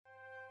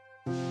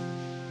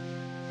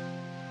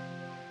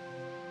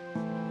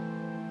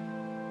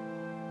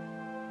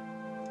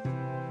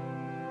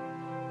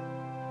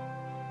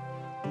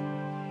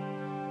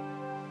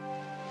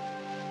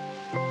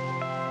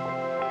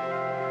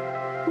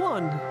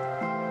One.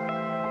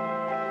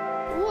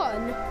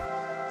 One.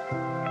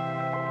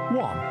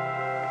 One.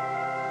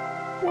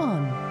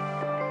 One.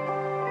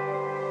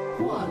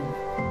 One.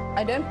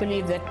 I don't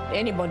believe that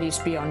anybody is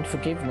beyond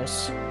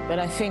forgiveness, but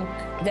I think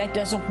that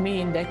doesn't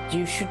mean that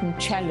you shouldn't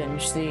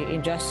challenge the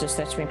injustice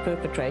that's been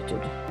perpetrated.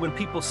 When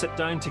people sit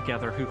down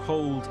together who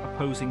hold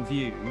opposing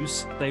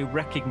views, they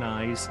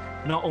recognise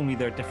not only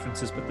their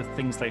differences but the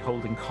things they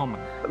hold in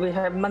common. We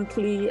have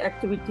monthly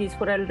activities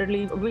for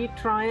elderly. We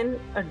try and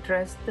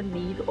address the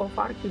need of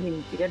our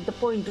community at the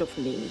point of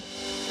need.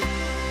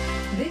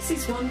 This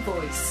is One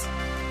Voice,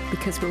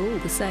 because we're all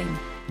the same.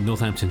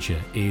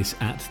 Northamptonshire is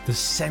at the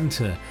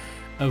centre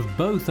of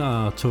both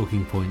our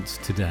talking points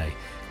today.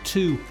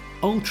 Two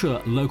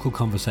ultra-local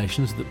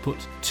conversations that put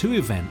two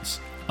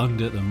events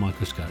under the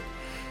microscope.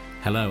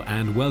 Hello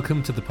and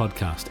welcome to the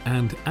podcast.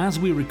 And as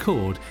we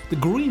record, the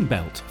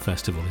Greenbelt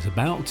Festival is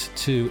about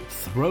to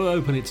throw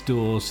open its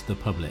doors to the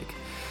public.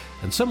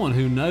 And someone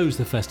who knows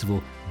the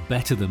festival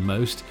better than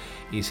most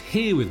is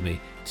here with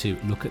me to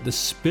look at the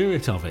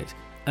spirit of it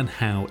and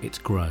how it's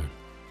grown.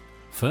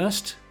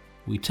 First,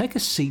 we take a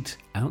seat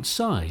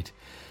outside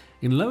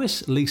in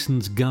Lois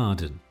Leeson's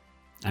garden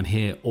and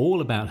hear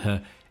all about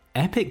her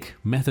epic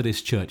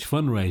Methodist Church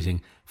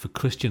fundraising for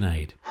Christian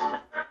Aid.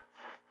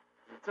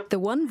 The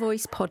One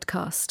Voice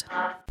podcast.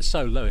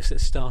 So Lois,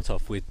 let's start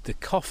off with the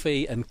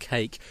coffee and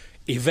cake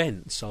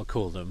events, I'll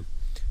call them,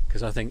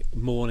 because I think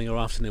morning or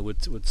afternoon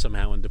would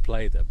somehow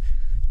underplay them.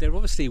 They're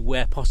obviously,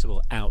 where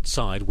possible,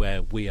 outside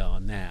where we are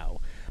now.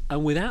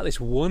 And without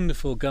this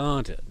wonderful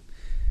garden,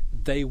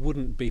 they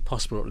wouldn't be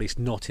possible, or at least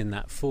not in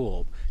that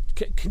form.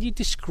 Can you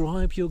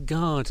describe your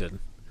garden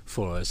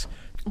for us?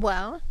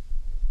 Well,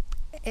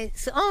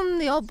 it's on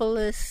the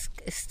obelisk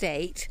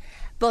estate,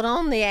 but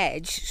on the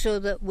edge, so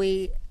that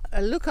we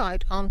look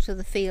out onto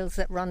the fields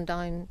that run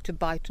down to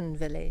Boughton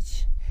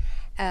village.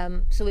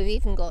 So we've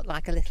even got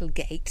like a little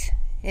gate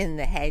in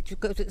the hedge.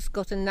 It's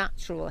got a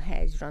natural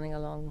hedge running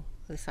along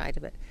the side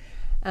of it.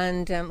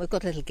 And we've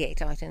got a little gate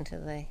out into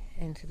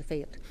the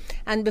field.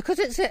 And because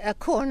it's a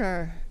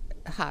corner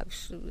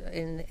house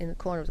in the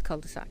corner of the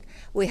cul-de-sac,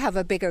 we have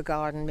a bigger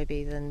garden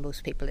maybe than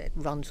most people. It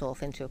runs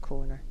off into a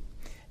corner,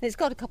 and it's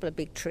got a couple of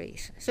big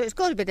trees, so it's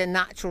got a bit of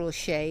natural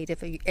shade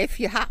if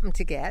you happen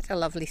to get a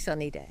lovely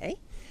sunny day.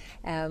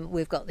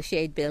 We've got the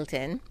shade built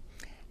in,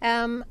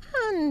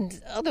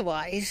 and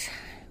otherwise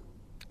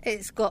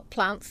it's got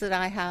plants that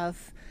I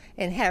have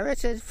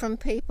inherited from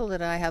people,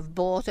 that I have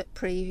bought at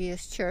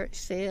previous church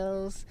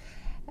sales.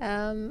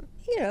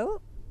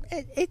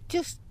 It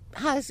just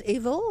has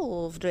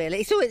evolved,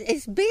 really. So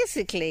it's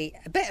basically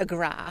a bit of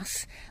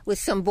grass with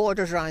some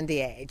borders around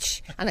the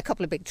edge and a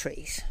couple of big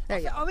trees. I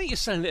think you're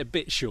selling it a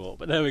bit short,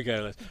 but there we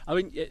go. I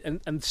mean,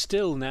 and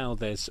still now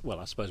there's, well,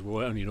 I suppose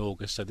we're only in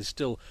August, so there's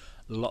still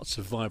lots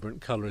of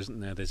vibrant colour, isn't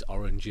there? There's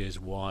oranges,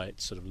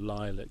 whites, sort of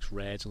lilacs,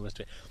 reds, and the rest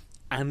of it.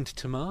 And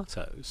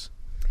tomatoes.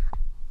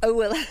 Oh,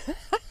 well,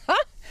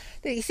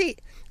 you see,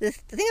 the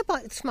thing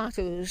about the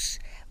tomatoes,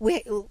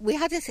 we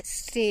had a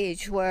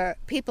stage where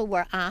people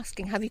were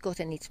asking, have you got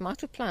any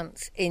tomato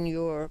plants in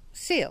your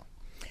sale?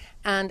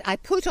 And I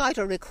put out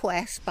a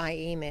request by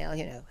email,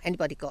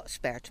 anybody got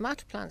spare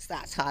tomato plants?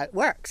 That's how it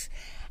works.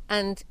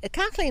 And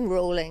Kathleen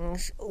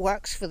Rowlings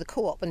works for the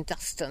Co-op in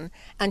Dustin,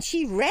 and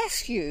she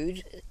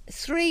rescued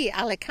 3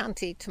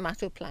 Alicante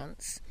tomato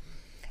plants,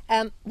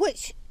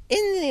 which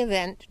in the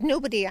event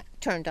nobody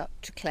turned up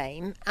to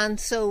claim, and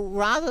so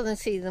rather than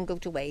see them go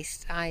to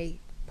waste, I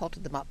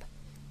potted them up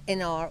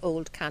in our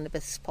old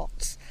cannabis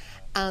pots,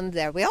 and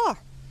there we are.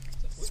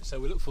 So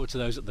we look forward to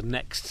those at the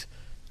next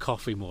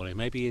coffee morning,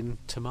 maybe in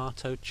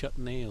tomato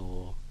chutney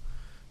or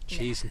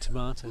cheese and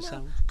tomato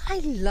sandwich. I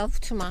love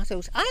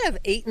tomatoes. I have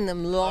eaten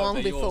them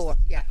long before.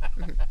 Yeah.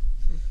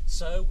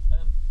 So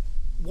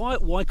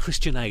why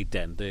Christian Aid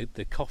then?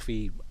 The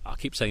coffee, I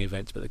keep saying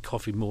events, but the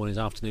coffee mornings,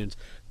 afternoons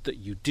that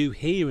you do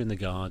here in the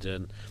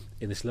garden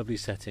in this lovely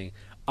setting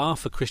are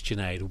for Christian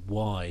Aid.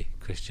 Why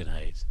Christian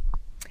Aid?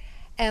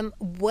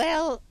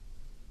 Well,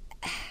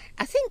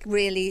 I think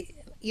really,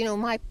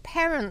 my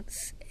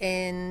parents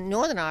in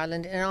Northern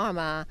Ireland, in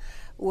Armagh,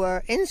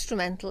 were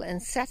instrumental in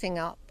setting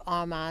up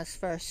Armagh's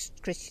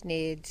first Christian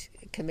Aid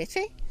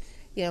committee.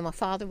 My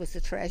father was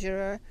the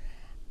treasurer.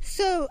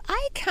 So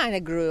I kind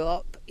of grew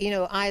up,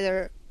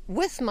 either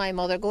with my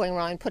mother going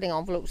around putting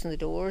envelopes in the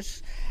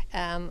doors,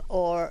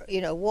 or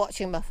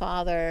watching my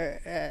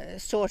father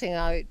sorting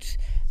out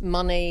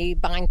money,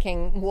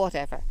 banking,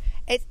 whatever.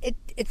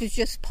 It was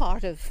just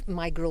part of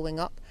my growing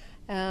up,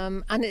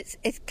 and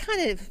it's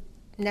kind of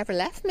never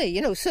left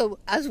me. So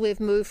as we've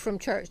moved from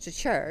church to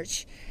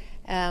church,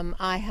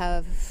 I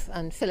have,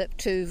 and Philip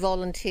too,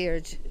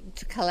 volunteered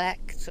to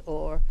collect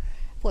or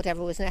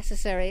whatever was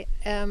necessary.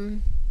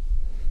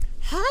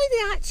 How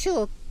the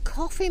actual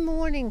coffee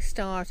morning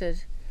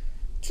started,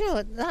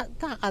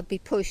 that I'd be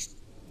pushed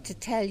to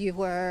tell you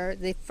where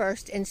the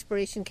first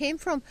inspiration came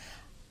from.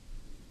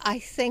 I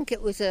think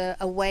it was a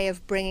way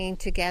of bringing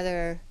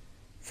together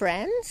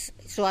friends.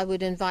 So I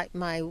would invite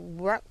my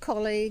work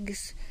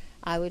colleagues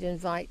I would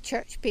invite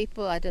church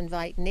people, I'd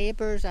invite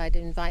neighbours, I'd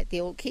invite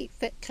the old Keep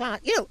Fit class.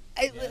 You know,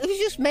 it was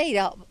just made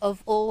up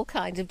of all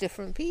kinds of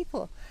different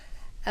people.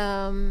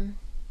 Plants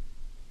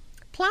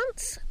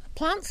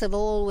have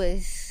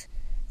always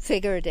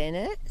figured in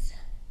it.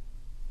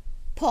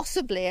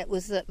 Possibly it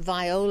was that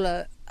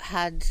Viola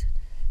had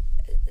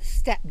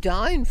stepped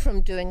down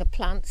from doing a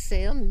plant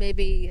sale,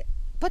 maybe,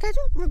 but I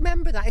don't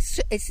remember that.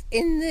 It's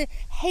in the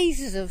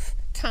hazes of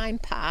time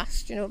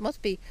past. You know, it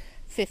must be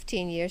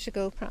 15 years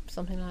ago, perhaps,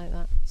 something like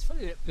that. It's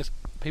funny because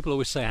people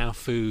always say how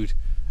food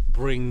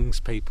brings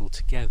people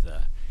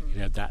together.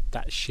 You know,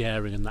 that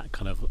sharing and that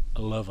kind of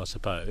love, I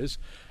suppose.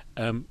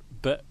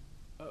 But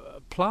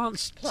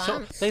plants.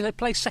 They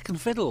play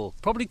second fiddle,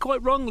 probably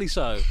quite wrongly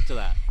so, to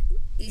that.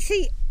 You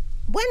see,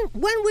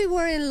 when we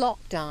were in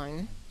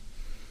lockdown,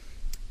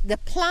 the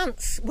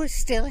plants were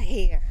still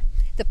here.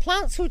 The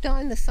plants were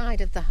down the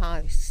side of the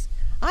house.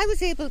 I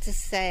was able to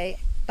say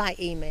by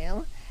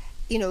email,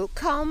 you know,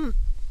 come,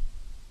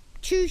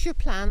 choose your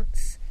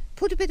plants,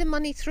 put a bit of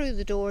money through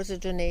the door as a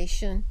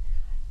donation.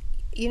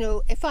 You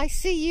know, if I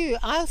see you,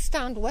 I'll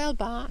stand well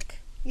back.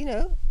 You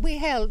know, we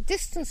held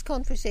distance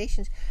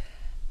conversations.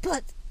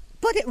 But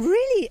it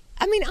really,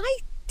 I mean, I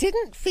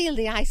didn't feel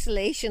the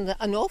isolation that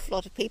an awful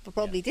lot of people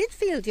probably did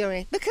feel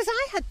during, because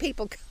I had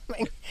people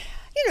coming,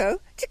 you know,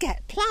 to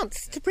get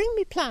plants, to bring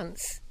me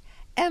plants.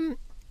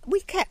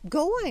 We kept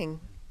going.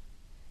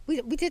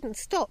 We didn't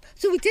stop.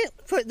 So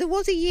there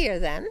was a year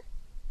then.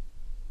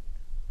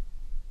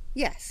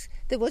 Yes,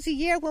 there was a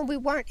year when we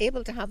weren't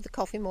able to have the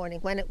coffee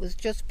morning, when it was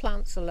just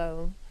plants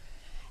alone.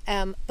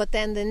 But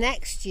then the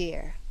next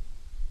year,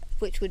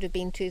 which would have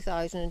been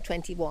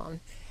 2021,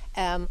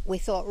 we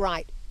thought,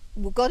 right,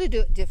 we've got to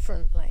do it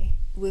differently.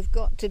 We've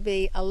got to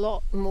be a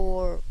lot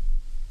more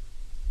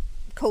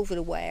COVID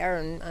aware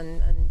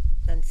and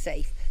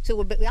safe. So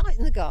we'll be out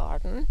in the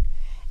garden.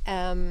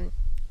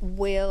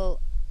 We'll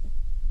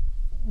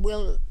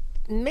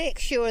make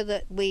sure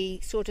that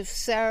we sort of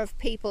serve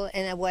people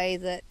in a way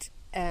that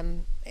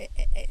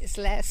it's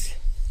less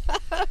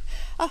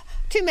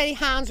too many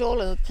hands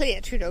all on the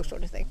plate, you know,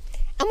 sort of thing.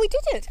 And we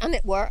did it, and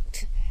it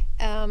worked.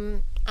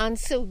 And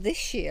so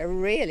this year,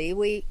 really,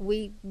 we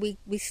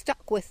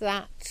stuck with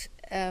that.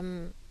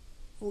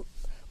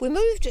 We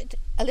moved it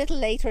a little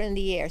later in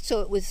the year,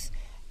 so it was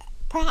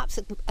perhaps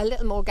a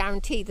little more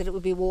guaranteed that it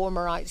would be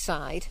warmer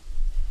outside.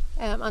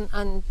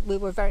 And we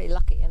were very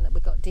lucky in that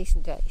we got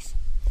decent days.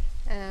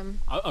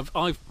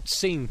 I've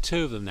seen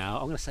two of them now.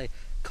 I'm going to say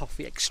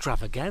coffee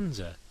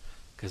extravaganza,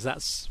 because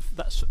that's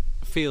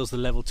feels the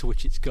level to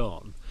which it's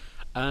gone.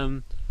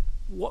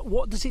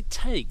 What does it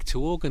take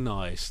to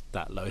organise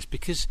that, Lois?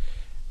 Because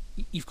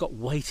you've got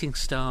waiting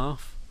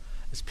staff,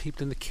 there's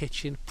people in the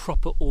kitchen,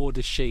 proper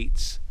order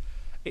sheets.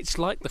 It's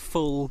like the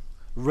full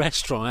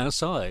restaurant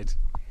outside.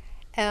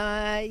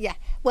 Yeah.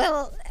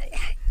 Well,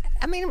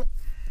 I mean,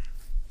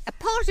 a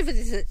part of it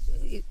is that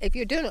if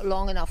you're doing it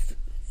long enough,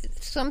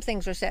 some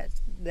things are set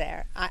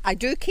there. I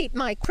do keep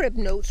my crib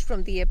notes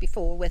from the year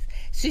before with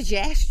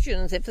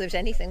suggestions if there's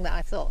anything that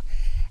I thought.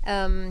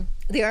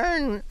 The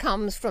urn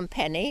comes from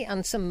Penny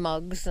and some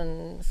mugs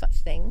and such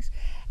things.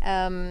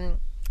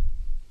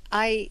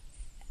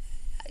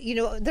 You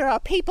know, there are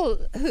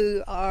people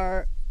who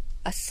are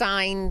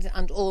assigned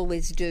and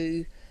always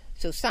do.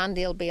 So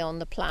Sandy will be on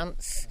the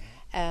plants.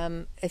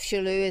 If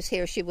Shalou is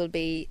here, she will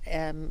be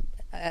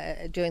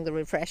doing the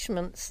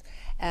refreshments.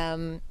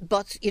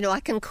 But, you know, I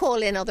can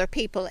call in other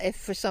people if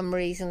for some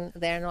reason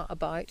they're not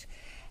about.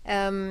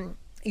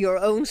 Your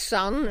own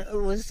son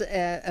was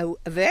a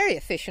very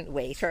efficient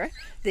waiter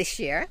this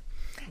year.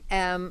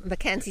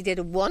 Mackenzie did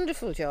a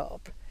wonderful job.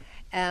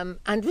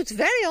 And was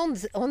very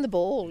on the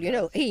ball, you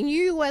know. He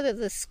knew whether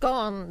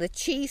the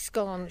cheese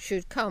scone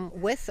should come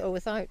with or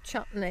without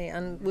chutney,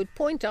 and would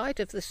point out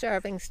if the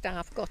serving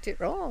staff got it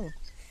wrong.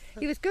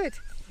 He was good.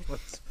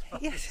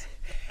 Yes.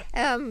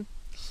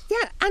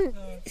 Yeah, and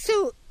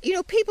so, you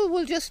know, people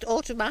will just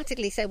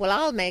automatically say, well,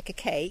 I'll make a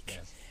cake.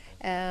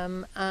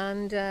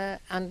 And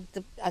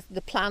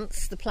the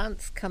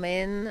plants come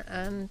in,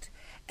 and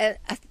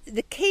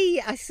the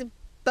key, I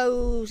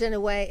suppose, in a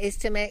way, is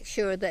to make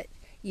sure that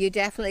you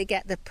definitely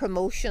get the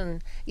promotion.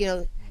 You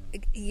know,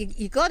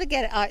 you got to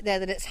get it out there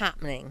that it's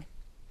happening.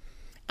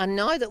 And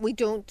now that we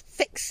don't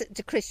fix it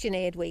to Christian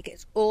Aid Week,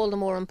 it's all the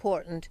more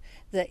important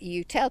that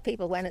you tell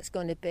people when it's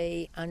going to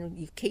be, and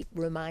you keep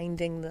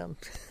reminding them.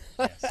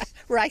 Yes.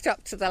 Right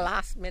up to the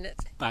last minute.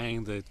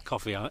 Banging the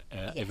coffee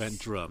event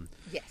drum.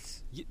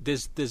 Yes.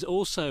 There's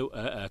also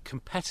a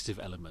competitive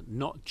element,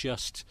 not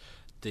just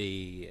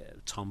the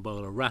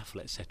tombola,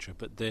 raffle, etc.,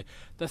 but the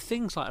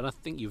things like, and I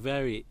think you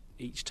vary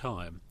each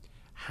time,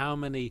 how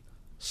many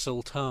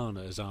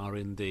sultanas are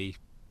in the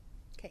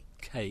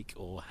cake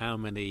or how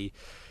many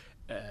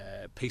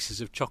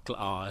pieces of chocolate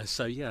are.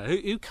 So, yeah,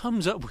 who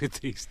comes up with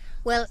these?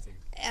 Well,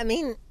 I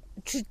mean,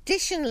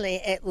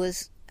 traditionally it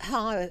was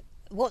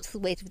what's the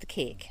weight of the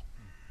cake?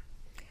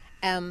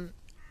 And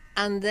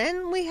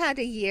then we had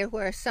a year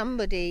where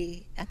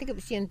somebody, I think it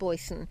was Jane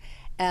Boyson,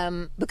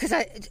 because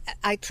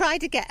I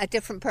tried to get a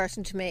different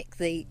person to make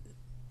the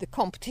the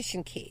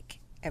competition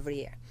cake every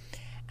year,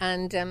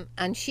 and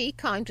she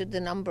counted the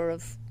number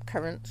of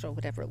currants or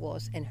whatever it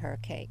was in her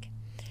cake,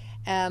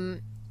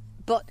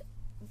 but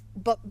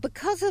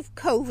because of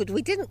COVID,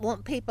 we didn't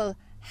want people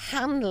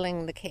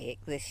handling the cake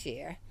this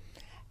year,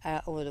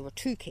 or there were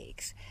 2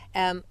 cakes,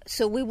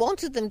 so we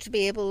wanted them to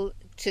be able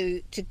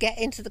to get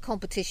into the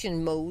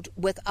competition mode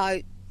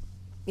without,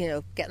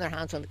 getting their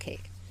hands on the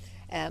cake.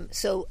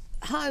 So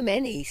how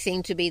many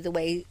seemed to be the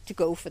way to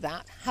go for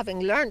that.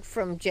 Having learnt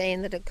from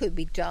Jane that it could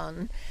be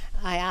done,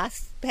 I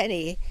asked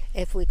Penny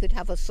if we could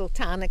have a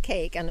sultana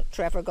cake, and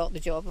Trevor got the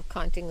job of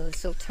counting the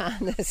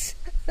sultanas.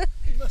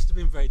 He must have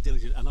been very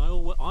diligent, and I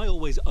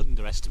always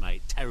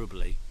underestimate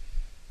terribly.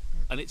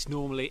 And it's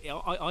normally,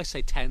 I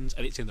say tens,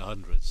 and it's in the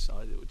hundreds,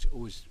 which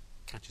always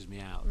catches me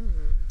out.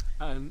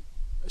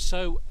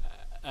 So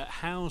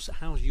how's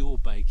your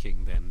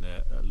baking then,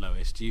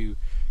 Lois? Do you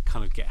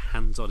kind of get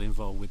hands-on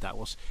involved with that?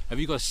 Have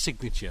you got a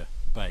signature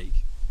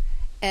bake?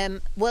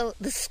 Well,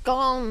 the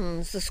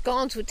scones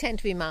would tend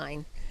to be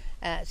mine.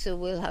 So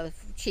we'll have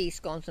cheese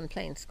scones and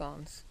plain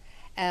scones.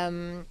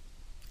 And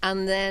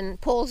then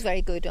Paul's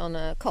very good on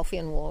a coffee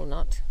and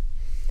walnut.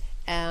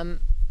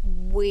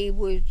 We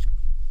would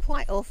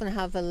quite often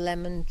have a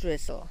lemon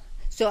drizzle.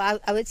 So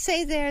I would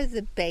say they're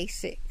the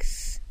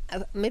basics.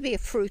 Maybe a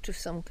fruit of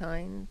some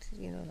kind,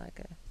 like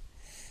a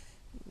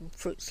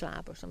fruit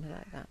slab or something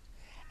like that.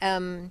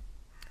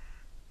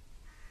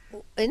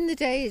 In the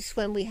days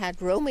when we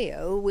had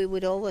Romeo, we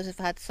would always have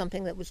had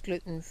something that was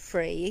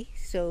gluten-free.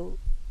 So,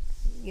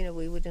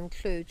 we would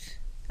include,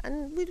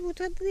 and we would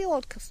have the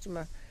odd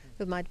customer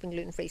who might have been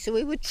gluten-free. So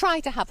we would try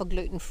to have a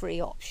gluten-free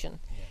option.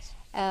 Yes.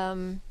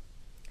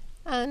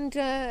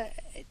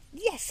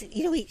 Yes,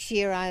 each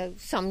year,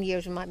 some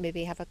years we might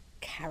maybe have a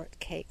carrot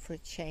cake for a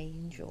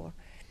change, or.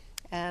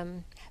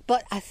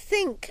 But I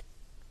think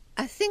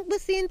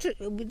with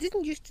we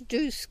didn't used to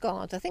do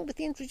scones. I think with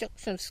the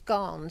introduction of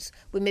scones,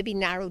 we maybe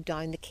narrowed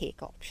down the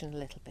cake option a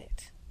little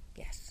bit.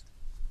 Yes.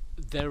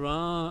 There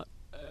are,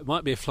 it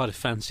might be a flight of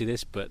fancy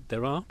this, but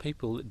there are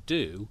people that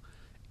do,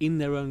 in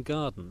their own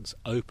gardens,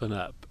 open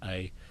up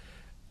a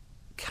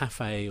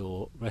cafe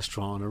or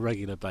restaurant on a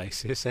regular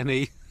basis.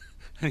 Any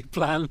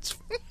plans,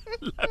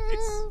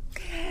 Lois?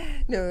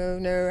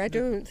 No, I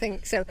don't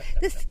think so.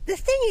 The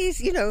thing is,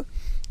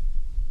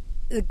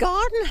 the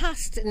garden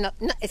has to,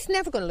 it's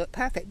never going to look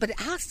perfect, but it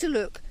has to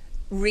look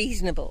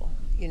reasonable,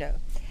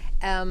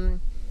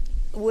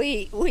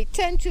 We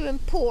tend to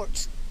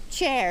import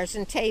chairs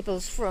and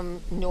tables from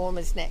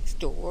Norma's next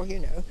door,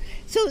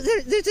 So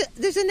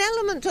there's an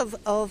element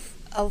of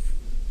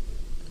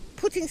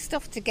putting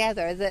stuff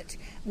together that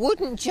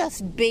wouldn't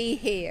just be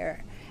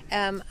here.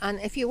 And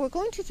if you were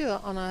going to do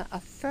it on a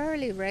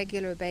fairly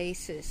regular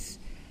basis,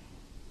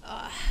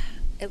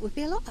 it would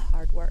be a lot of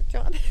hard work,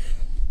 John.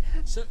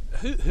 So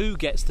who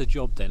gets the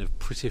job then of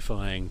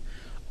prettifying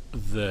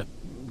the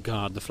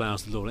garden, the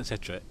flowers, the lawn,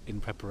 etc., in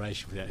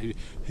preparation for that?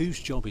 Whose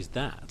job is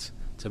that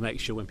to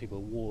make sure when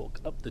people walk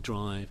up the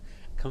drive,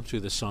 come through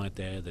the side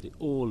there, that it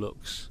all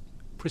looks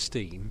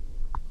pristine?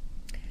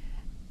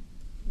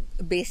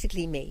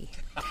 Basically me.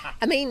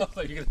 I mean, I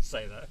thought you were going to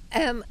say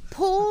that.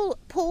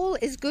 Paul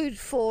is good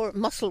for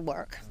muscle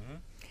work.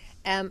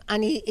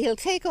 And he'll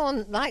take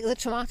on, like the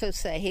tomatoes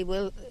say,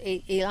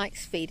 he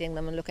likes feeding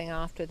them and looking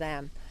after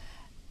them.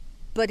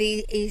 But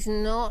he's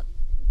not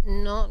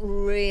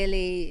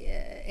really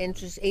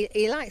interested.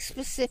 He likes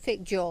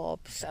specific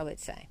jobs, I would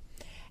say.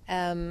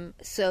 And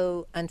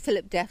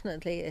Philip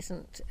definitely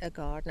isn't a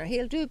gardener.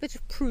 He'll do a bit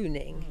of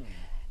pruning,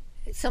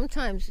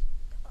 sometimes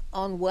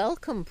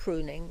unwelcome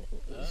pruning.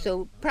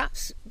 So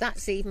perhaps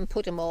that's even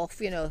put him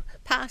off.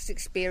 Past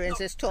experience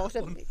has taught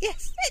him.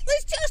 Yes, it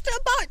was just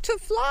about to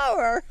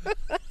flower.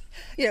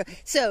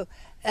 So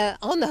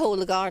on the whole,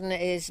 the garden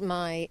is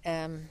my.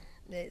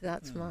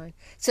 That's mine.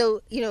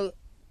 So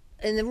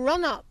in the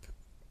run-up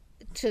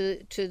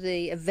to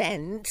the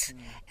event,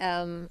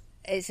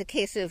 it's a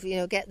case of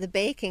get the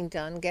baking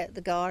done, get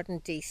the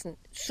garden decent,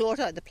 sort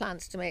out the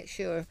plants to make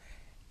sure.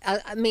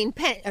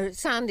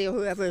 Sandy or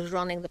whoever is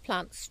running the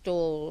plant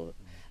stall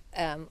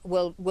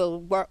will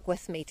work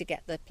with me to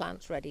get the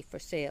plants ready for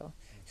sale,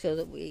 so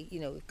that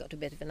we've got a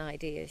bit of an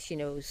idea. She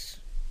knows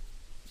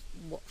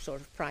what sort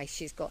of price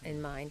she's got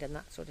in mind and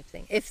that sort of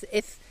thing.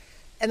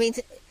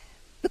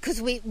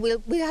 Because we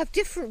have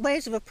different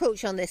ways of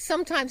approach on this.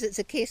 Sometimes it's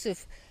a case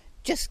of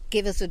just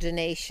give us a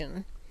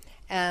donation.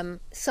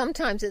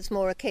 Sometimes it's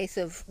more a case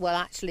of, well,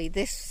 actually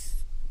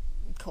this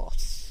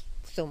costs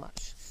so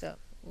much. So,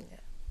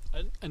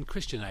 yeah. And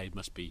Christian Aid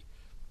must be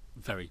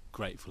very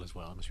grateful as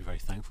well. Must be very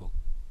thankful.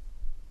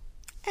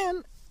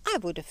 I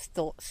would have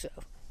thought so.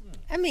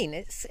 I mean,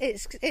 it's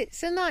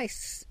a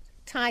nice,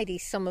 tidy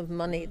sum of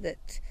money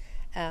that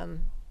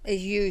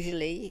is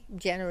usually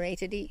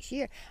generated each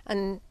year,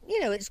 and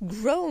it's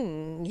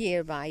grown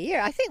year by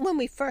year. I think when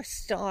we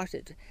first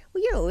started,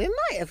 we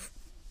might have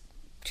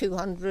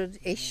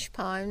 £200-ish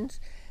pounds.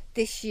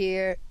 This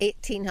year,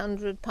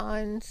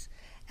 £1,800.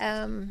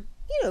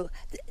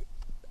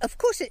 Of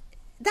course,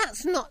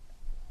 that's not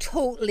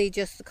totally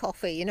just the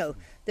coffee.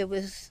 There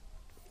was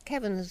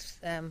Kevin's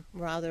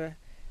rather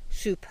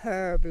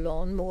superb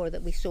lawnmower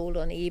that we sold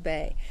on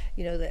eBay,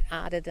 that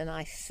added a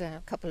nice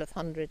couple of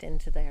hundred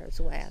into there as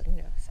well.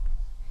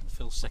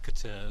 Phil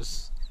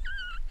secateurs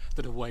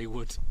that are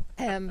wayward.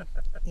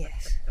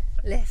 Yes,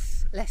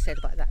 less said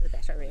about that the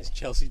better, really. It's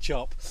Chelsea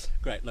Chop.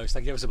 Great, Lois,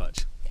 thank you ever so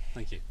much.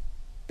 Thank you.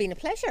 Been a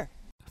pleasure.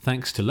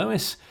 Thanks to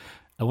Lois.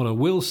 And what I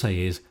will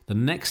say is, the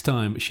next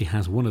time she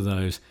has one of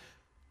those,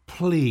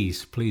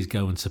 please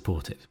go and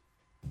support it.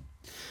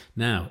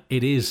 Now,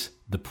 it is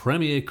the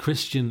premier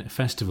Christian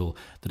festival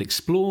that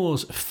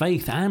explores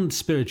faith and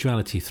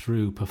spirituality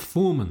through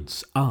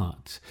performance,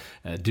 art,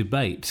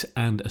 debate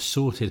and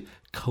assorted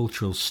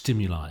cultural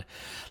stimuli.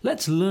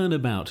 Let's learn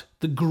about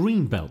the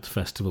Greenbelt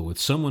Festival with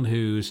someone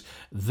who's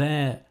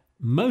there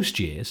most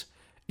years.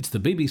 It's the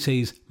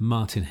BBC's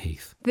Martin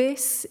Heath.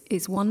 This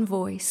is One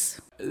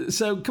Voice.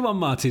 So, come on,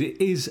 Martin,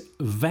 is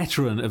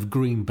veteran of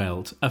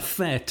Greenbelt a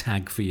fair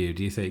tag for you,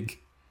 do you think?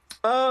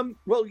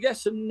 Well,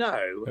 yes and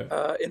no,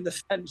 in the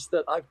sense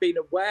that I've been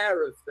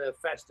aware of the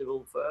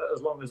festival for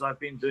as long as I've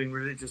been doing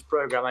religious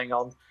programming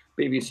on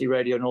BBC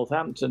Radio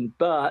Northampton,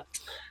 but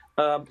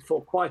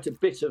for quite a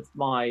bit of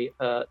my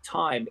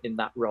time in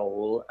that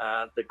role,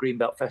 the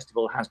Greenbelt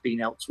Festival has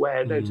been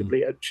elsewhere,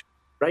 notably at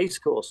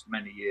Racecourse for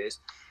many years.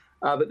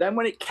 But then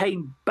when it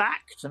came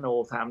back to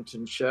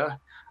Northamptonshire,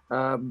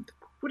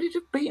 would it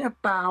have been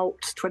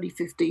about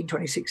 2015,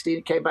 2016,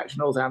 it came back to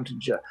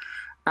Northamptonshire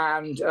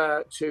and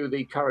to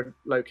the current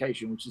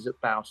location, which is at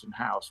Boughton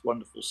House,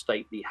 wonderful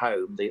stately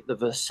home, the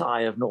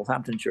Versailles of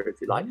Northamptonshire,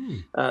 if you like.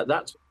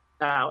 That's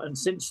now, and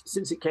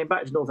since it came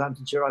back to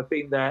Northamptonshire, I've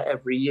been there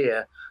every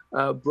year,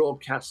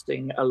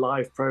 broadcasting a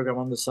live programme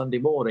on the Sunday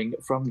morning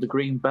from the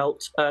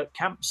Greenbelt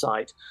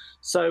campsite.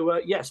 So,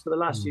 yes, for the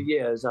last few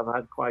years, I've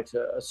had quite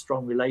a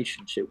strong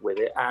relationship with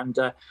it. And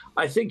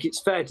I think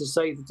it's fair to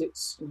say that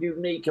it's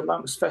unique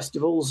amongst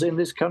festivals in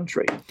this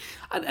country.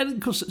 And of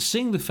course,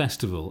 seeing the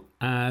festival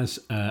as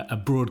a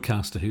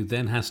broadcaster who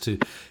then has to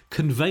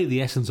convey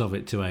the essence of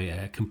it to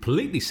a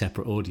completely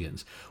separate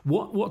audience,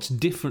 what's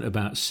different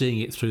about seeing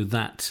it through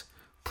that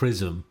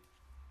prism?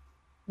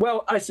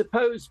 Well, I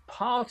suppose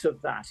part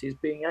of that is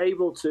being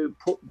able to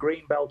put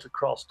Greenbelt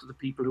across to the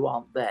people who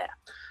aren't there,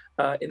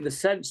 in the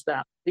sense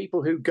that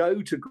people who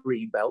go to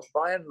Greenbelt,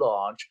 by and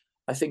large,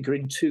 I think are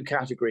in two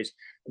categories.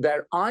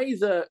 They're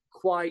either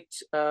quite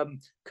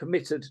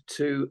committed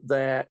to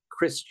their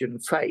Christian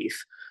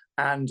faith,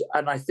 and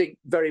I think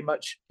very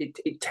much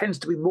it tends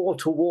to be more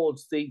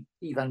towards the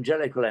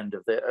evangelical end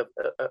of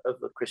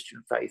the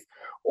Christian faith,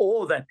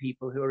 or they're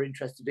people who are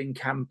interested in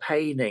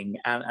campaigning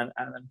and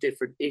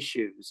different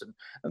issues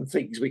and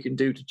things we can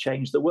do to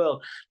change the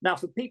world. Now,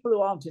 for people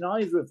who aren't in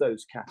either of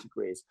those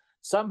categories,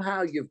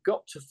 somehow you've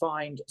got to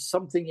find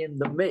something in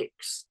the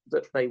mix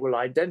that they will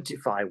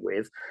identify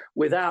with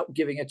without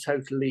giving a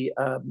totally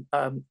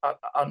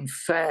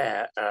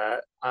unfair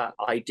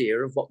idea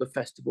of what the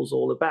festival's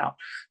all about.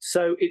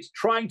 So it's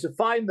trying to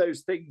find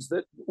those things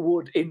that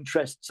would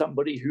interest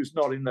somebody who's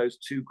not in those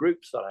two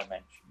groups that I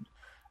mentioned,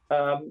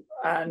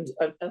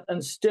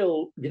 and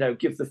still,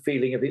 give the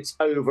feeling of its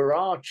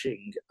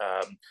overarching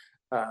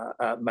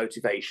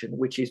motivation,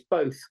 which is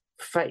both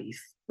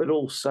faith but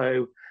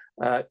also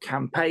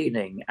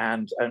campaigning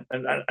and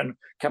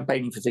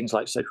campaigning for things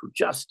like social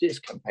justice,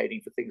 campaigning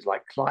for things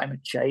like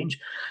climate change,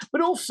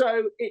 but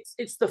also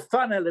it's the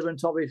fun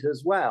element of it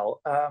as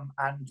well.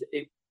 And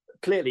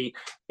clearly,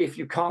 if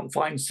you can't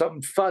find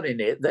some fun in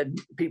it, then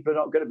people are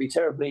not going to be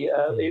terribly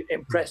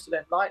impressed and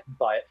enlightened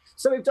by it.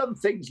 So we've done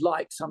things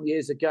like some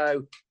years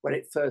ago when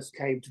it first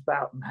came to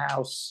Boughton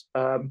House.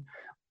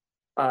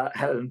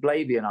 Helen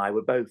Blavey and I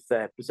were both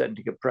there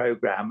presenting a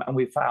programme, and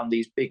we found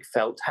these big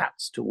felt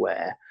hats to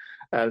wear.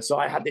 So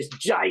I had this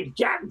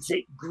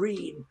gigantic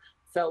green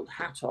felt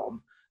hat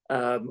on,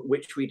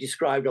 which we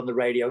described on the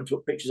radio and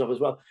took pictures of as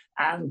well.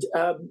 And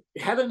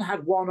Helen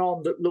had one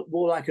on that looked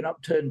more like an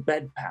upturned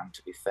bedpan,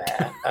 to be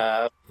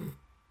fair.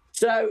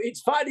 So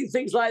it's finding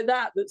things like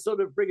that sort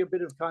of bring a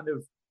bit of kind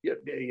of,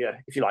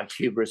 if you like,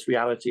 humorous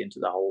reality into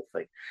the whole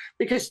thing.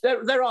 Because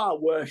there are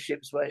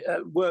workshops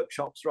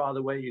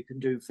where you can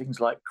do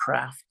things like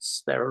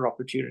crafts. There are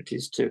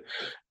opportunities to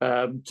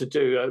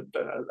do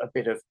a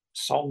bit of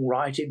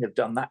songwriting. They've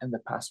done that in the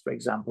past, for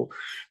example.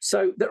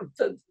 So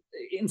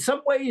in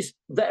some ways,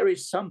 there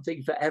is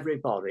something for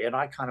everybody, and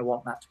I kind of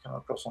want that to come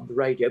across on the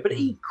radio. But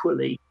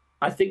equally,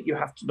 I think you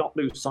have to not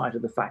lose sight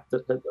of the fact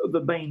that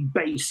the main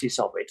basis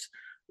of it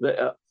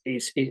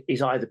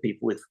is either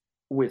people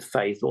with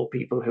faith or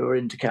people who are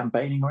into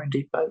campaigning, or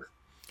indeed both.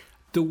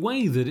 The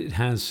way that it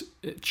has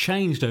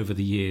changed over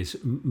the years,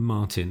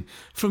 Martin,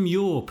 from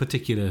your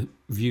particular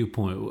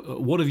viewpoint,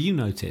 what have you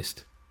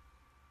noticed?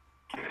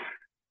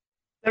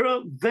 There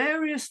are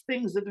various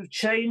things that have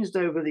changed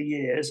over the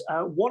years.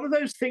 One of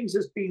those things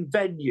has been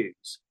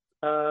venues.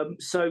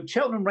 So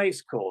Cheltenham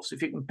Racecourse,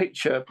 if you can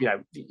picture,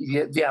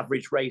 the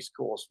average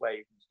racecourse where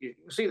you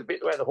can see the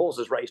bit where the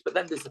horses race, but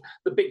then there's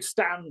the big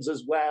stands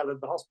as well and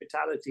the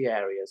hospitality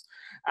areas,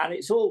 and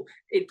it's all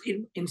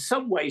in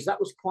some ways that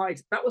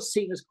was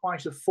seen as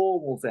quite a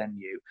formal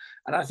venue,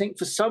 and I think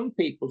for some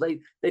people they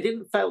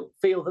didn't feel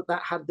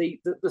that had the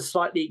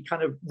slightly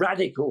kind of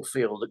radical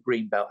feel that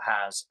Greenbelt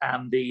has,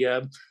 and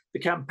the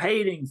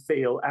campaigning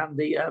feel, and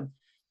the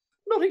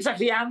not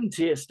exactly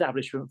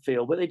anti-establishment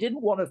feel, but they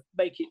didn't want to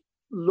make it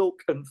look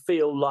and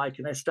feel like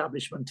an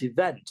establishment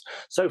event.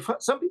 So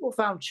some people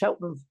found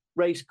Cheltenham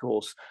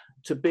Racecourse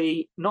to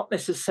be not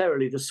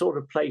necessarily the sort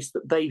of place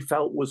that they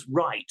felt was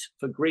right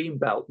for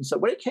Greenbelt. And so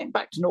when it came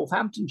back to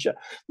Northamptonshire,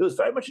 there was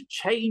very much a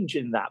change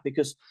in that,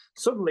 because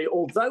suddenly,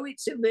 although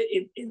it's in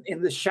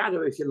the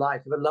shadow, if you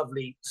like, of a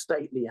lovely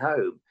stately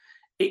home,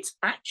 it's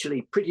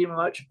actually pretty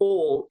much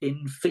all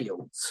in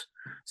fields.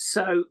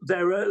 So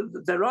there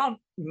aren't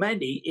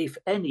many, if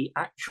any,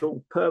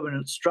 actual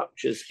permanent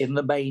structures in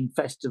the main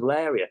festival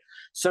area.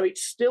 So it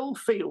still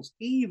feels,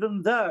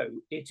 even though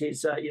it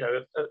is a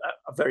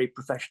very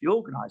professionally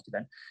organised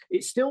event,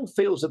 it still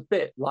feels a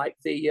bit like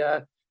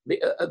the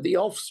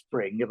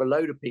offspring of a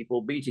load of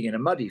people meeting in a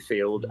muddy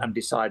field and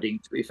deciding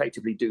to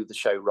effectively do the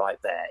show right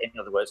there. In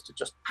other words, to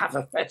just have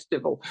a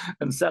festival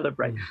and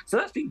celebrate. So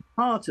that's been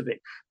part of it.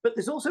 But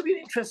there's also been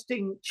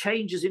interesting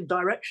changes in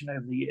direction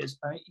over the years.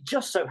 It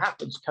just so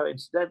happens,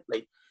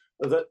 coincidentally,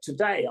 that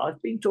today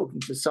I've been talking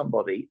to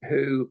somebody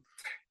who,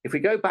 if we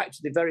go back to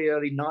the very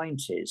early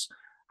 90s,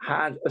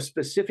 had a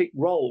specific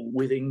role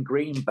within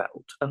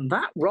Greenbelt, and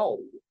that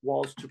role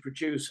was to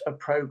produce a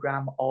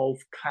programme of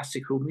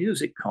classical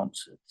music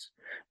concerts.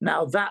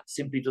 Now, that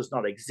simply does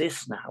not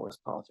exist now as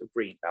part of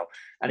Greenbelt,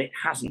 and it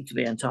hasn't for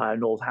the entire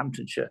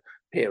Northamptonshire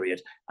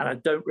period, and I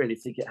don't really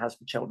think it has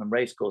for Cheltenham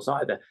Racecourse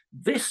either.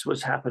 This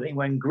was happening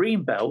when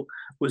Greenbelt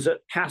was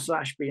at Castle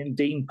Ashby and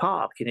Dean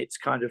Park in its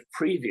kind of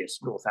previous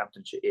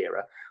Northamptonshire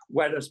era,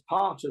 where as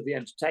part of the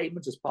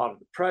entertainment, as part of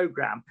the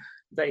programme,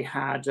 they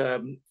had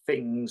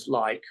things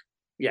like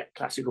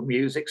classical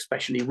music,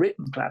 specially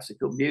written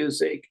classical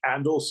music,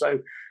 and also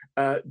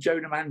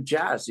Jonah Man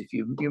Jazz. If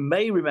you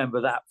may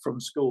remember that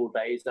from school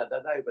days, I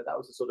don't know, but that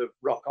was a sort of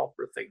rock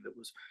opera thing that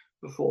was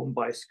performed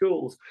by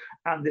schools.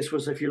 And this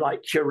was, if you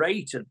like,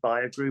 curated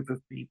by a group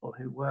of people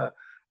who were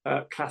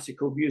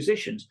classical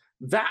musicians.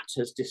 That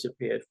has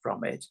disappeared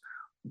from it.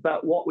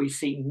 But what we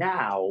see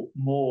now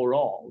more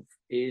of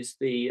is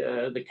the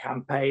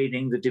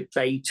campaigning, the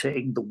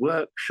debating, the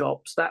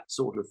workshops, that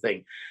sort of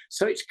thing.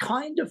 So it's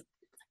kind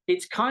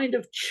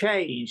of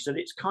changed, and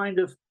it's kind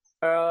of,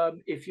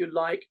 if you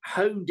like,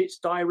 honed its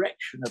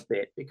direction a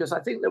bit, because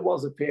I think there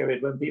was a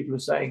period when people were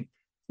saying,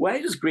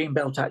 where does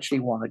Greenbelt actually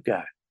want to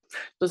go?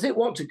 Does it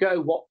want to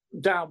go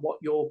down what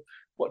your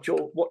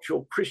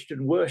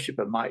Christian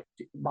worshipper might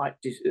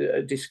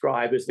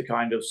describe as the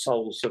kind of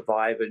soul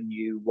survivor,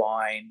 new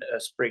wine,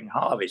 spring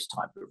harvest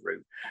type of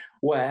route,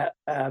 where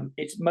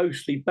it's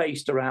mostly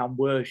based around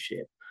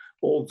worship?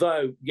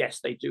 Although, yes,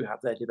 they do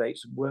have their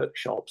debates and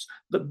workshops,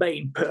 the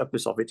main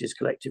purpose of it is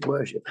collective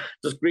worship.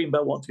 Does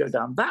Greenbelt want to go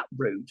down that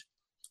route?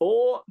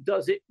 Or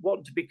does it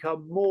want to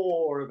become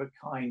more of a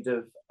kind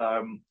of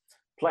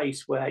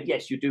place where,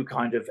 yes, you do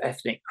kind of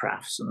ethnic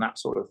crafts and that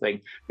sort of thing,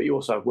 but you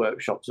also have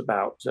workshops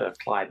about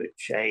climate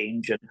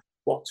change and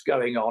what's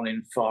going on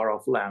in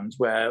far-off lands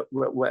where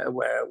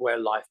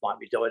life might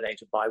be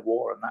dominated by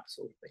war and that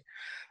sort of thing.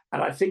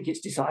 And I think it's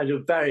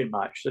decided very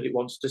much that it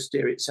wants to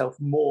steer itself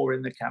more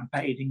in the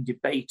campaigning,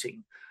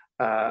 debating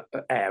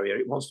area.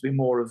 It wants to be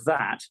more of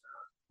that,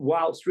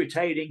 whilst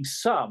retaining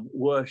some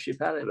worship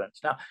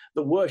elements. Now,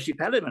 the worship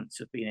elements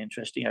have been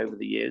interesting over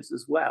the years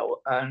as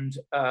well. And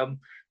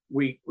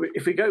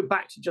if we go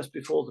back to just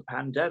before the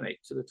pandemic,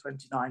 to the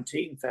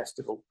 2019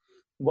 festival,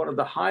 one of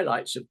the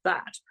highlights of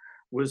that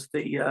was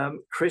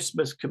the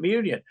Christmas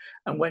communion.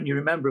 And when you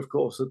remember, of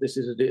course, that this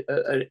is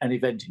an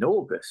event in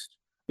August,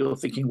 you're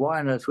thinking, why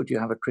on earth would you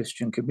have a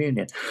Christian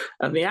communion?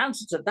 And the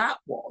answer to that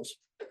was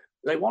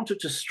they wanted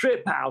to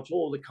strip out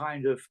all the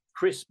kind of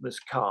Christmas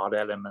card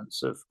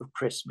elements of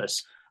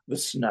Christmas, the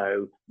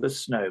snow, the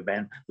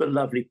snowmen, the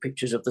lovely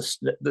pictures of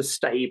the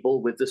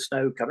stable with the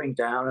snow coming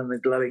down and the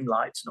glowing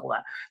lights and all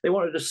that. They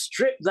wanted to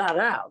strip that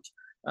out,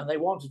 and they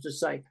wanted to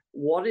say,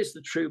 what is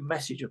the true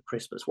message of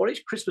Christmas? What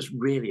is Christmas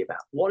really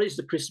about? What is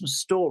the Christmas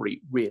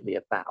story really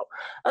about?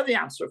 And the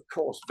answer, of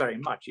course, very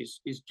much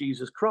is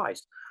Jesus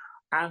Christ.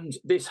 And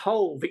this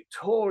whole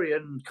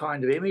Victorian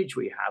kind of image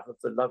we have of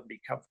the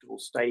lovely, comfortable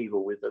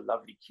stable with the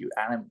lovely, cute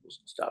animals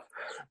and stuff,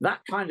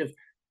 that kind of,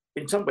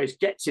 in some ways,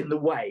 gets in the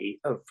way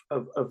of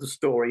the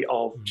story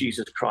of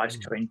Jesus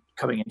Christ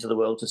coming into the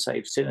world to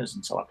save sinners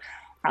and so on.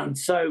 And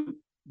so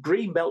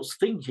Greenbelt's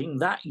thinking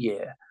that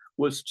year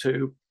was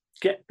to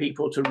get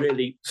people to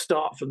really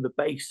start from the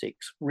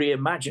basics,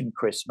 reimagine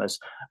Christmas,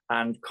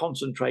 and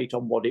concentrate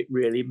on what it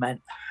really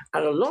meant.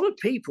 And a lot of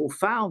people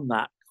found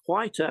that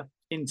quite a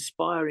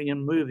inspiring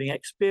and moving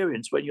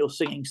experience when you're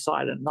singing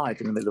Silent Night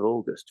in the middle of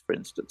August, for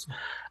instance.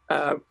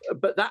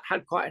 But that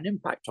had quite an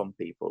impact on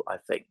people, I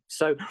think.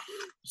 So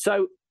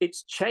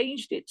it's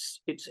changed its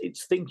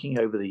thinking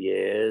over the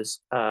years.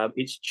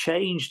 It's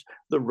changed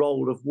the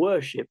role of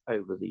worship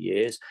over the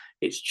years.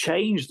 It's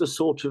changed the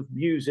sort of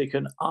music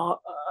and art,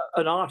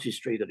 an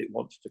artistry that it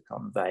wants to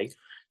convey.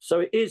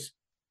 So it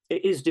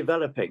is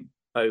developing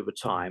over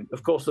time.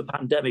 Of course, the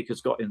pandemic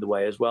has got in the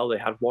way as well. They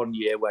had 1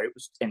 year where it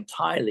was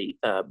entirely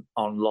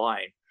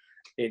online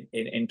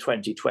in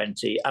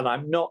 2020, and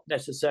I'm not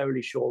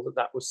necessarily sure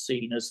that was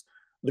seen as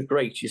the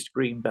greatest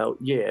Greenbelt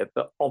year,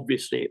 but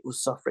obviously it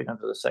was suffering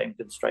under the same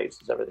constraints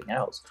as everything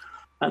else.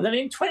 And then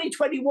in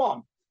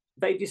 2021,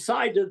 they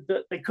decided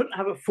that they couldn't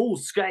have a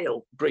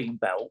full-scale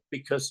Greenbelt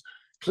because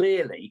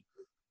clearly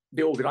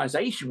the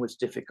organisation was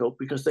difficult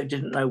because they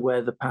didn't know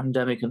where the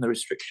pandemic and the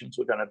restrictions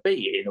were going to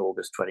be in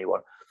August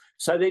 21.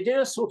 So they did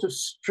a sort of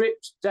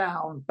stripped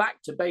down,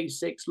 back to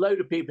basics,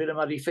 load of people in a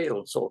muddy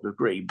field sort of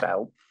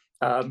Greenbelt,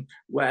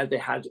 where they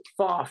had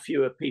far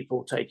fewer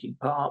people taking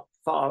part,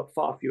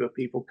 far fewer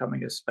people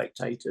coming as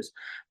spectators.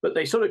 But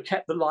they sort of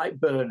kept the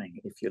light burning,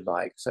 if you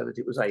like, so that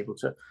it was able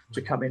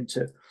to come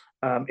into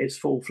its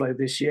full flow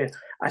this year.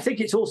 I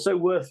think it's also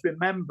worth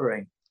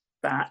remembering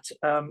that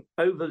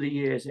over the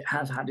years it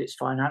has had its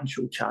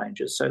financial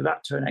challenges, so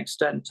that to an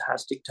extent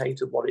has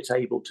dictated what it's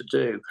able to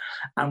do.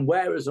 And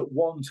whereas at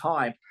one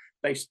time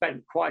they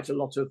spent quite a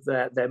lot of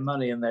their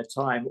money and their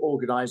time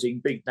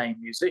organising big-name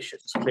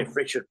musicians, Cliff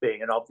Richard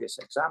being an obvious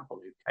example,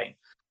 who came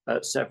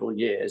several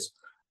years.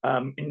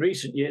 In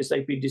recent years,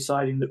 they've been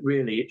deciding that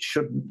really it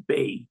shouldn't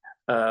be,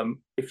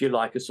 if you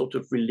like, a sort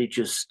of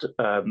religious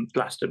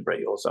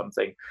Glastonbury or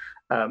something.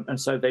 And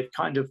so they've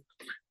kind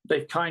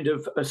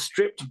of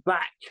stripped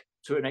back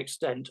to an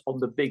extent on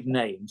the big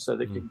names, so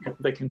they can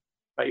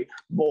concentrate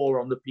more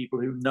on the people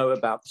who know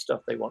about the stuff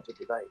they want to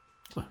debate.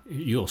 Well,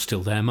 you're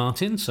still there,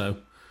 Martin, so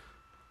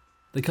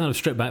they kind of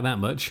strip back that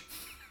much.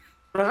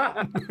 Yeah,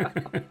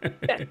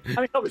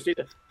 I mean, obviously,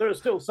 there are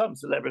still some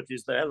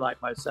celebrities there,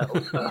 like myself.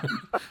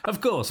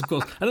 Of course.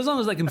 And as long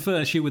as they can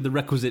furnish you with the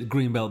requisite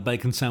Greenbelt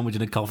bacon sandwich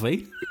and a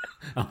coffee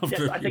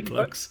after a few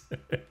plugs.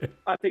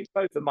 I think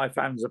both of my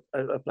fans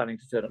are planning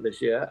to turn up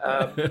this year.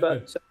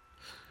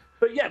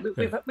 But yeah,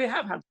 we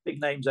have had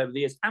big names over the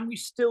years, and we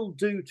still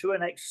do to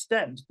an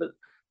extent.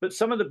 But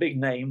some of the big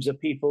names are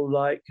people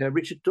like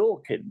Richard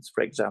Dawkins,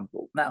 for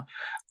example. Now,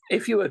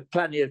 if you were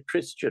planning a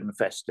Christian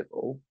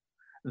festival,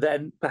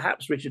 then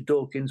perhaps Richard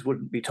Dawkins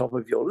wouldn't be top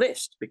of your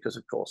list because,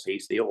 of course,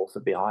 he's the author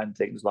behind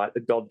things like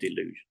The God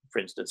Delusion. For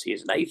instance, he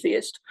is an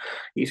atheist.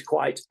 He's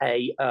quite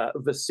a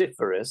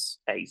vociferous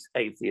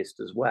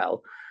atheist as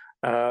well.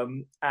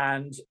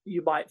 And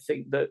you might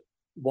think that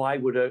why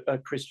would a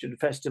Christian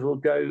festival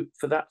go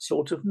for that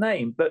sort of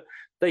name? But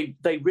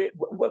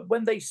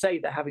when they say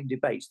they're having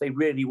debates, they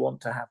really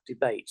want to have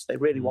debates. They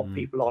really want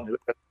people on who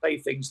are going to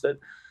say things that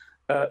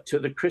to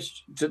the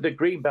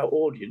Greenbelt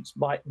audience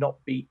might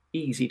not be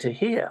easy to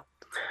hear.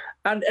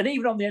 And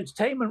even on the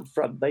entertainment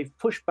front, they've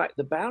pushed back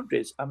the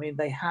boundaries. I mean,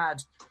 they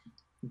had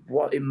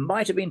what it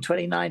might have been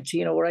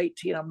 2019 or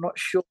 18, I'm not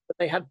sure, but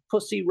they had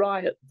Pussy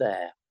Riot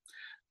there.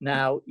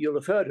 Now, you'll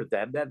have heard of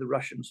them. They're the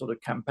Russian sort of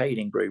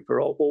campaigning group who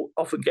are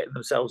often getting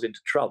themselves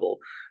into trouble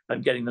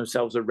and getting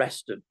themselves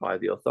arrested by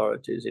the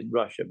authorities in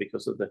Russia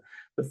because of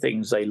the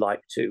things they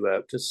like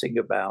to sing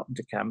about and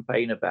to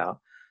campaign about.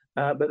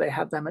 But they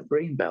had them at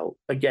Greenbelt.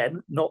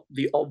 Again, not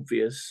the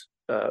obvious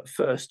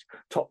first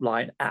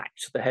top-line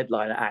act, the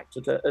headliner act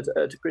at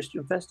a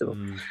Christian festival.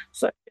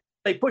 So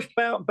they push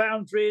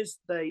boundaries,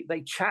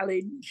 they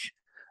challenge,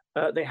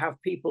 they have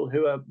people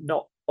who are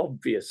not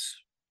obvious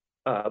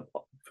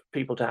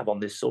people to have on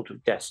this sort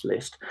of guest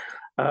list.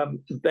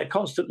 They're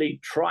constantly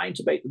trying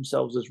to make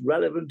themselves as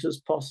relevant as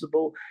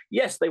possible.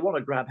 Yes, they want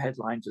to grab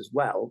headlines as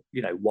well.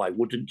 You know, why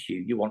wouldn't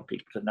you? You want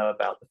people to know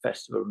about the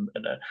festival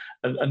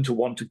and to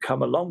want to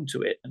come along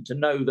to it and to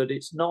know that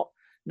it's not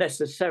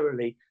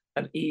necessarily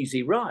an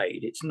easy ride.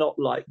 It's not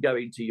like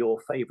going to your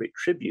favorite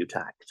tribute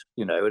act,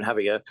 you know, and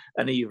having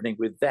an evening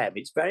with them.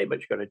 It's very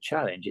much going to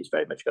challenge. It's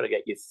very much going to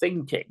get you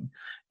thinking.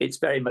 It's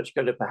very much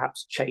going to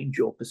perhaps change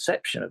your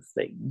perception of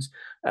things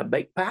and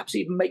perhaps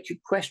even make you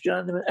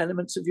question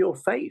elements of your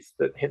faith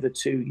that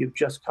hitherto you've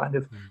just kind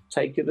of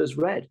taken as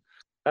read.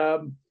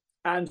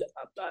 And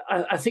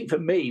I think for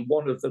me,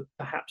 one of the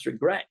perhaps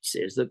regrets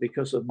is that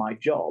because of my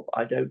job,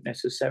 I don't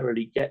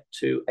necessarily get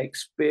to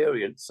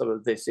experience some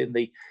of this in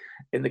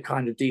the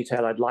kind of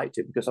detail I'd like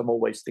to, because I'm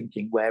always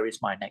thinking, where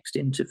is my next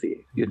interview?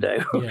 You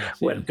know,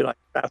 when can I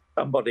have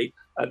somebody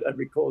and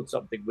record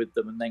something with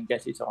them and then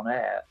get it on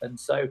air? And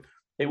so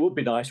it would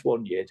be nice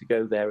one year to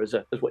go there as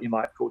what you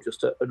might call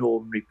just an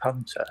ordinary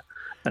punter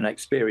and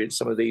experience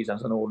some of these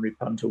as an ordinary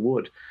punter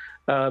would,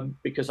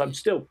 because I'm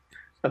still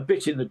a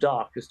bit in the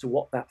dark as to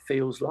what that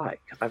feels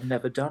like. I've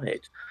never done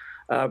it.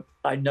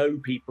 I know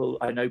people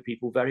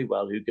very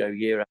well who go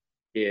year after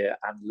year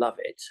and love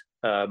it,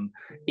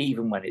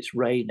 even when it's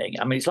raining.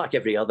 I mean, it's like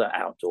every other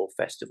outdoor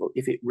festival.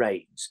 If it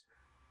rains,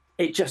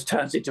 it just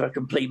turns into a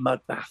complete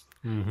mud bath.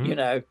 You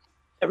know,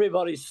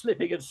 everybody's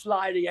slipping and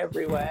sliding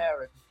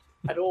everywhere,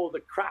 and all the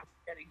crap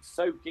getting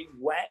soaking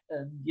wet,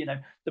 and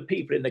the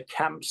people in the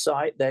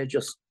campsite, they're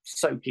just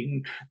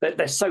soaking.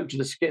 They're soaked to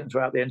the skin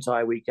throughout the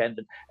entire weekend,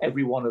 and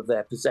every one of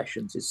their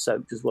possessions is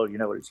soaked as well. You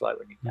know what it's like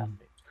when you're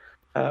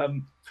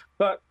camping.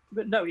 But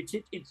no,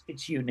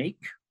 it's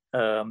unique.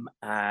 And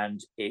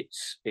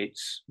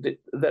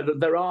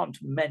there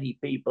aren't many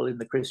people in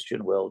the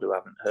Christian world who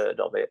haven't heard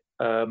of it.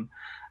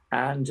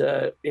 And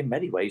in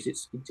many ways,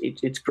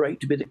 it's great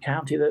to be the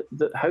county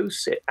that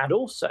hosts it, and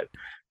also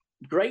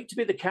great to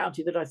be the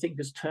county that I think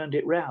has turned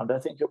it round. I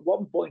think at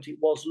one point it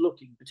was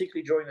looking,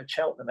 particularly during the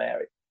Cheltenham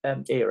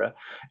era,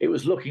 it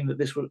was looking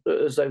that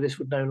as though this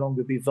would no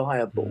longer be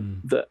viable.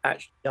 That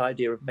actually the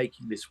idea of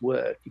making this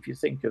work, if you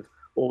think of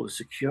all the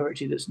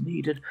security that's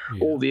needed,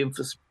 all the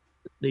infrastructure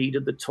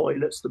needed, the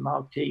toilets, the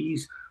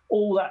marquees,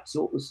 all that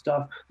sort of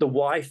stuff, the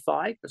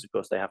Wi-Fi, because of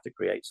course they have to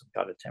create some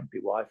kind of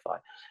temporary Wi-Fi.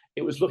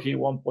 It was looking at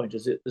one point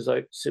as though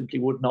it simply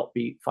would not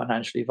be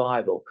financially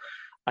viable.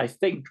 I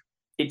think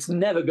it's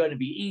never going to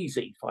be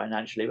easy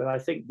financially, but I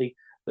think the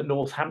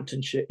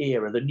Northamptonshire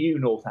era, the new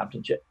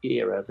Northamptonshire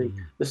era,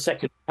 the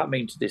second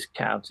coming to this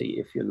county,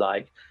 if you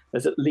like,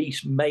 has at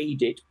least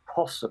made it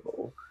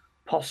possible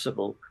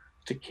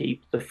to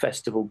keep the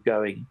festival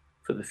going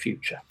for the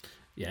future.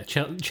 Yeah,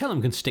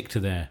 Cheltenham can stick to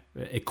their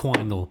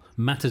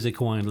matters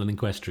equinal and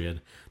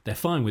equestrian. They're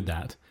fine with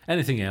that.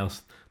 Anything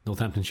else,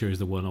 Northamptonshire is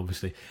the one,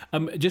 obviously.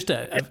 Just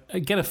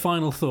get a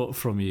final thought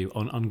from you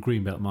on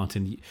Greenbelt,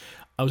 Martin.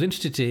 I was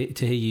interested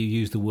to hear you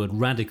use the word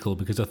radical,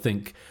 because I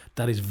think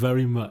that is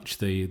very much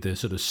the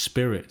sort of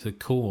spirit, the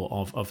core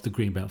of the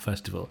Greenbelt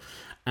Festival.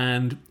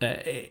 And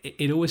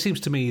it always seems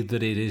to me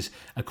that it is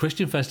a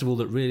Christian festival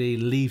that really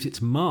leaves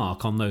its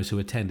mark on those who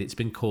attend. It's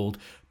been called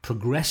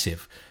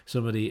progressive.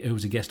 Somebody who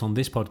was a guest on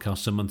this podcast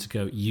some months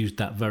ago used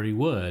that very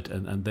word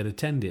and then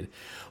attended.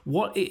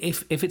 What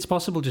if it's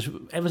possible, just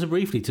ever so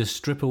briefly, to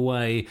strip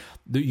away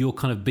your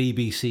kind of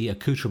BBC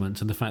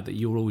accoutrements and the fact that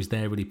you're always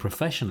there really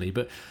professionally,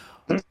 but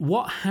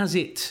what has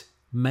it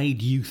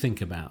made you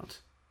think about?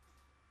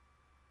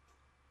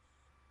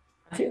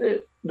 I think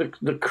that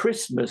the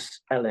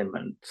Christmas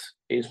element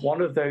is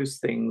one of those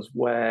things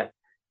where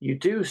you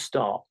do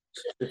start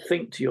to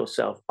think to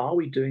yourself, are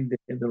we doing this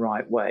in the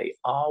right way?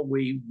 Are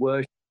we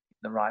worshiping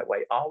in the right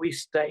way? Are we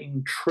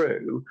staying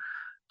true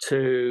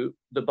to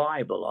the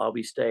Bible? Are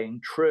we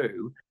staying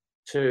true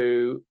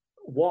to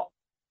what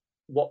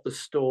the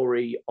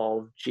story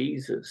of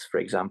Jesus, for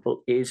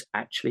example, is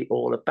actually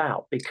all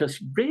about?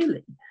 Because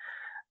really,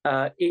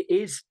 it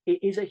is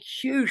a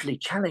hugely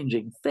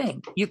challenging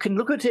thing. You can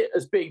look at it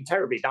as being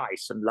terribly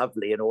nice and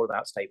lovely and all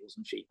about stables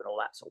and sheep and all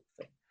that sort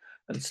of thing,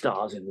 and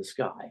stars in the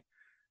sky.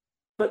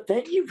 But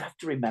then you have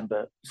to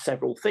remember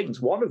several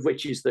things, one of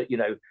which is that,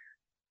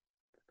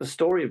 the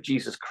story of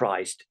Jesus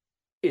Christ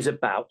is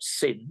about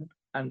sin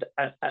and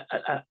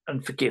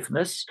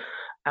forgiveness,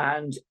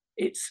 and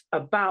it's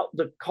about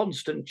the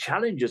constant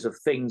challenges of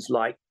things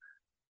like,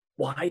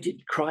 why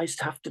did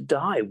Christ have to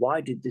die? Why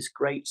did this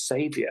great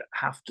Saviour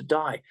have to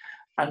die?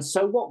 And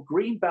so what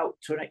Greenbelt,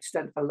 to an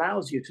extent,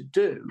 allows you to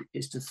do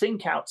is to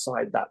think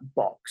outside that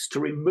box, to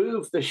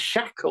remove the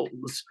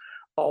shackles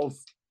of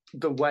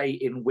the way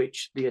in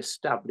which the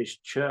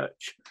established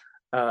church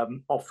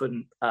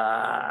often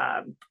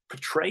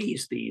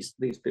portrays these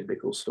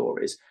biblical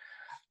stories,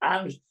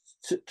 and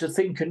to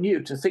think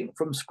anew, to think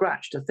from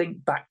scratch, to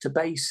think back to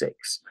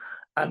basics.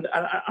 And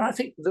I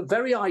think the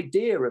very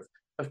idea of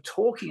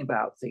talking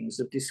about things,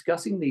 of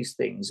discussing these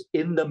things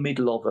in the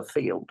middle of a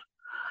field,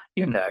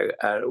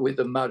 with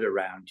the mud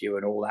around you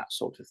and all that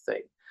sort of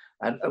thing,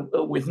 and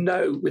with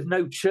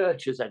no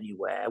churches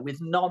anywhere,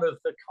 with none of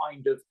the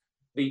kind of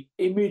the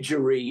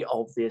imagery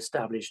of the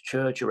established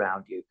church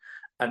around you,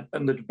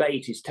 and the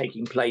debate is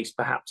taking place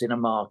perhaps in a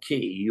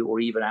marquee or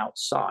even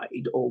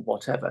outside or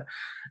whatever.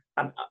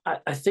 And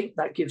I think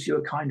that gives you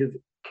a kind of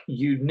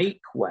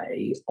unique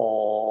way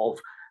of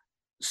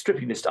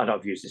stripping this, and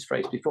I've used this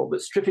phrase before,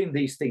 but stripping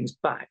these things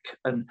back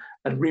and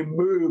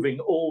removing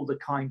all the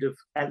kind of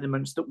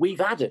elements that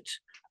we've added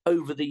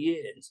over the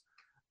years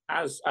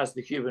as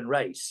the human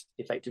race.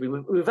 Effectively,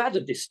 we've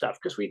added this stuff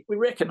because we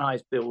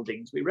recognise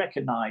buildings, we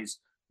recognise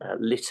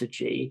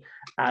liturgy,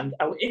 and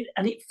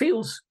it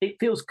feels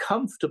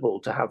comfortable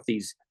to have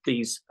these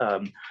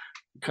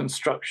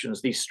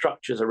constructions, these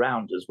structures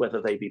around us,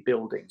 whether they be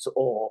buildings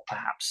or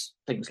perhaps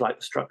things like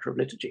the structure of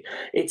liturgy.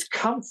 It's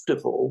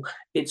comfortable,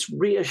 it's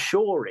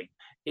reassuring,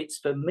 it's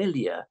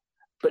familiar,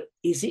 but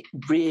is it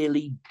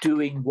really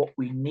doing what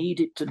we need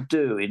it to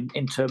do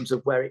in terms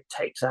of where it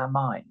takes our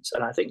minds?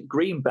 And I think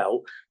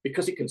Greenbelt,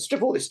 because it can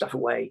strip all this stuff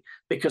away,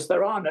 because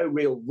there are no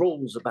real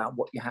rules about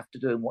what you have to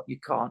do and what you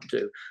can't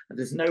do, and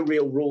there's no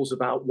real rules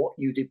about what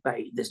you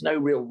debate, there's no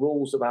real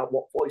rules about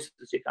what voices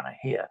you're going to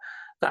hear,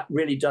 that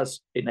really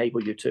does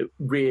enable you to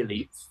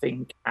really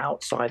think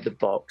outside the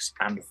box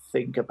and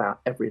think about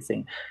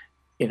everything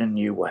in a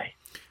new way.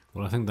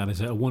 Well, I think that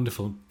is a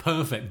wonderful,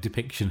 perfect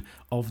depiction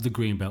of the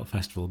Greenbelt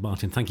Festival.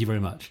 Martin, thank you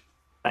very much.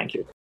 Thank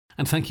you.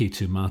 And thank you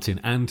to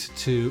Martin and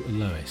to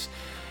Lois.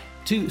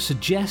 To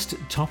suggest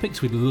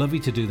topics, we'd love you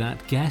to do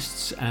that,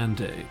 guests,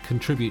 and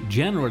contribute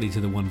generally to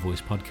the One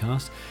Voice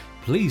podcast.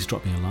 Please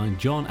drop me a line.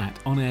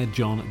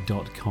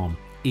 john@onairjohn.com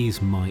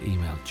is my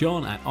email.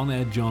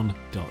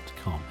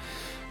 john@onairjohn.com.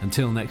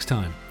 Until next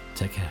time,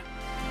 take care.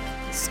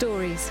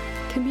 Stories,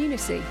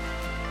 community,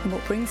 and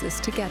what brings us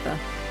together.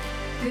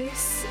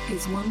 This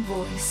is One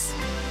Voice.